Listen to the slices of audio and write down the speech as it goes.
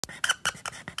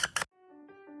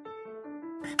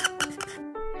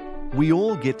We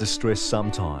all get distressed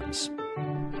sometimes.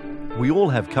 We all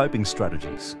have coping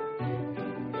strategies.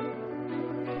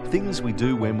 Things we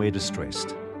do when we're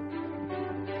distressed.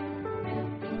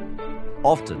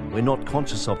 Often we're not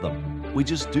conscious of them, we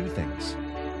just do things.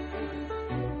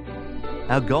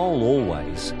 Our goal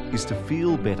always is to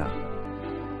feel better.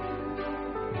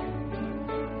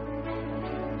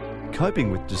 Coping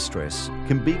with distress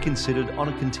can be considered on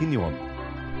a continuum,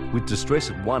 with distress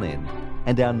at one end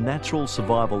and our natural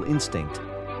survival instinct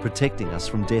protecting us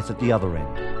from death at the other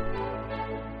end.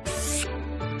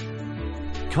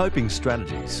 Coping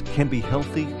strategies can be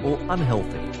healthy or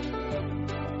unhealthy.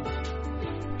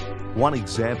 One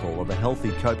example of a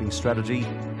healthy coping strategy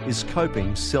is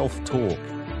coping self-talk.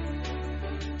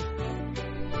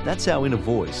 That's our inner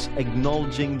voice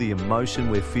acknowledging the emotion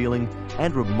we're feeling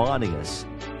and reminding us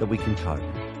that we can cope.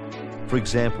 For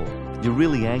example, you're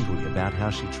really angry about how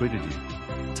she treated you.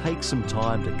 Take some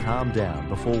time to calm down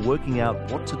before working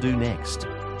out what to do next.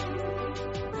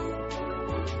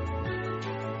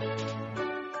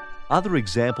 Other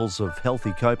examples of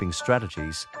healthy coping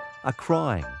strategies are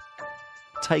crying,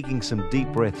 taking some deep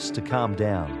breaths to calm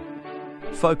down,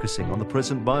 focusing on the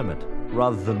present moment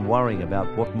rather than worrying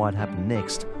about what might happen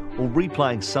next, or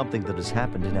replaying something that has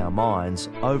happened in our minds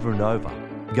over and over,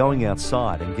 going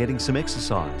outside and getting some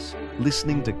exercise,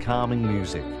 listening to calming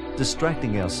music,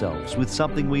 distracting ourselves with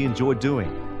something we enjoy doing,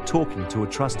 talking to a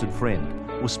trusted friend,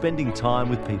 or spending time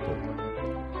with people.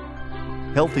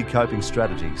 Healthy coping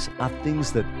strategies are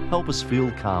things that help us feel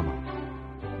calmer.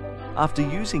 After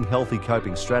using healthy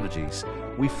coping strategies,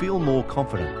 we feel more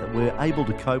confident that we're able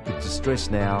to cope with distress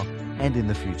now and in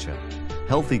the future.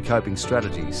 Healthy coping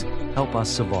strategies help us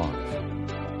survive.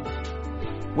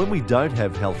 When we don't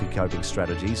have healthy coping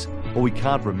strategies, or we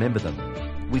can't remember them,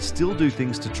 we still do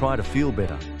things to try to feel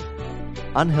better.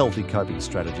 Unhealthy coping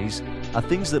strategies are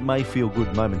things that may feel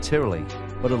good momentarily,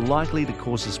 but are likely to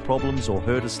cause us problems or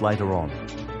hurt us later on.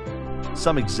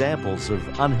 Some examples of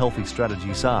unhealthy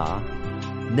strategies are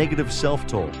negative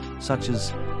self-talk, such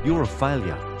as, "You're a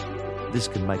failure." This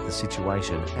can make the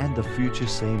situation and the future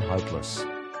seem hopeless.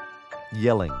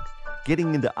 Yelling,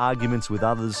 getting into arguments with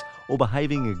others, or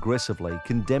behaving aggressively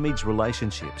can damage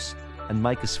relationships and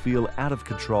make us feel out of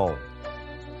control.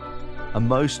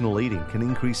 Emotional eating can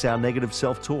increase our negative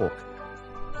self-talk.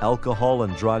 Alcohol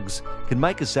and drugs can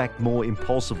make us act more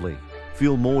impulsively,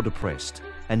 feel more depressed,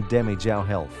 and damage our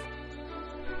health.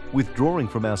 Withdrawing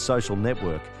from our social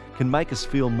network can make us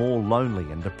feel more lonely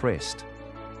and depressed.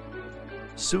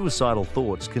 Suicidal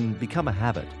thoughts can become a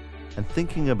habit, and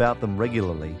thinking about them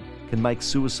regularly can make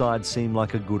suicide seem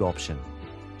like a good option.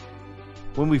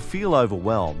 When we feel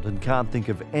overwhelmed and can't think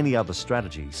of any other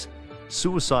strategies,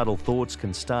 suicidal thoughts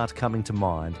can start coming to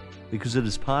mind because it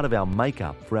is part of our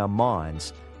makeup for our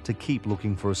minds to keep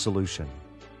looking for a solution.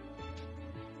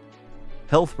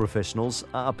 Health professionals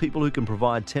are people who can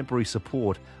provide temporary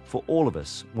support for all of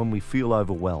us when we feel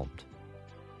overwhelmed.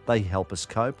 They help us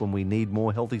cope when we need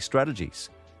more healthy strategies.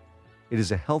 It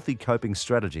is a healthy coping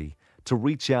strategy to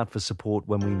reach out for support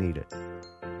when we need it.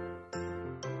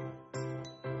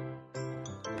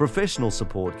 Professional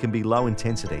support can be low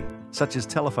intensity, such as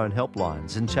telephone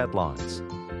helplines and chat lines,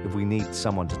 if we need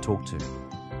someone to talk to.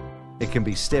 It can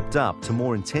be stepped up to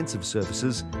more intensive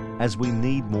services as we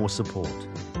need more support.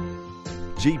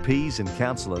 GPs and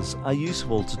counsellors are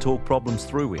useful to talk problems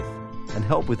through with and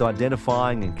help with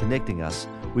identifying and connecting us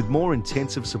with more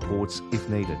intensive supports if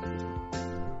needed.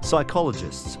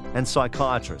 Psychologists and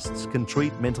psychiatrists can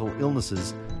treat mental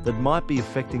illnesses that might be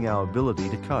affecting our ability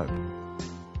to cope.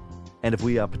 And if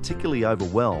we are particularly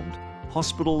overwhelmed,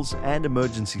 hospitals and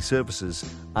emergency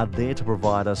services are there to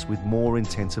provide us with more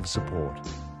intensive support.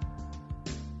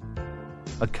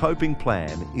 A coping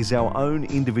plan is our own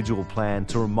individual plan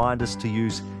to remind us to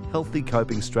use healthy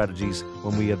coping strategies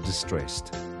when we are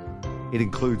distressed. It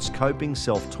includes coping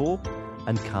self-talk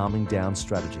and calming down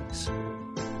strategies.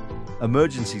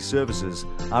 Emergency services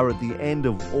are at the end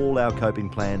of all our coping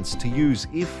plans to use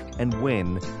if and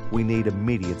when we need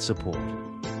immediate support.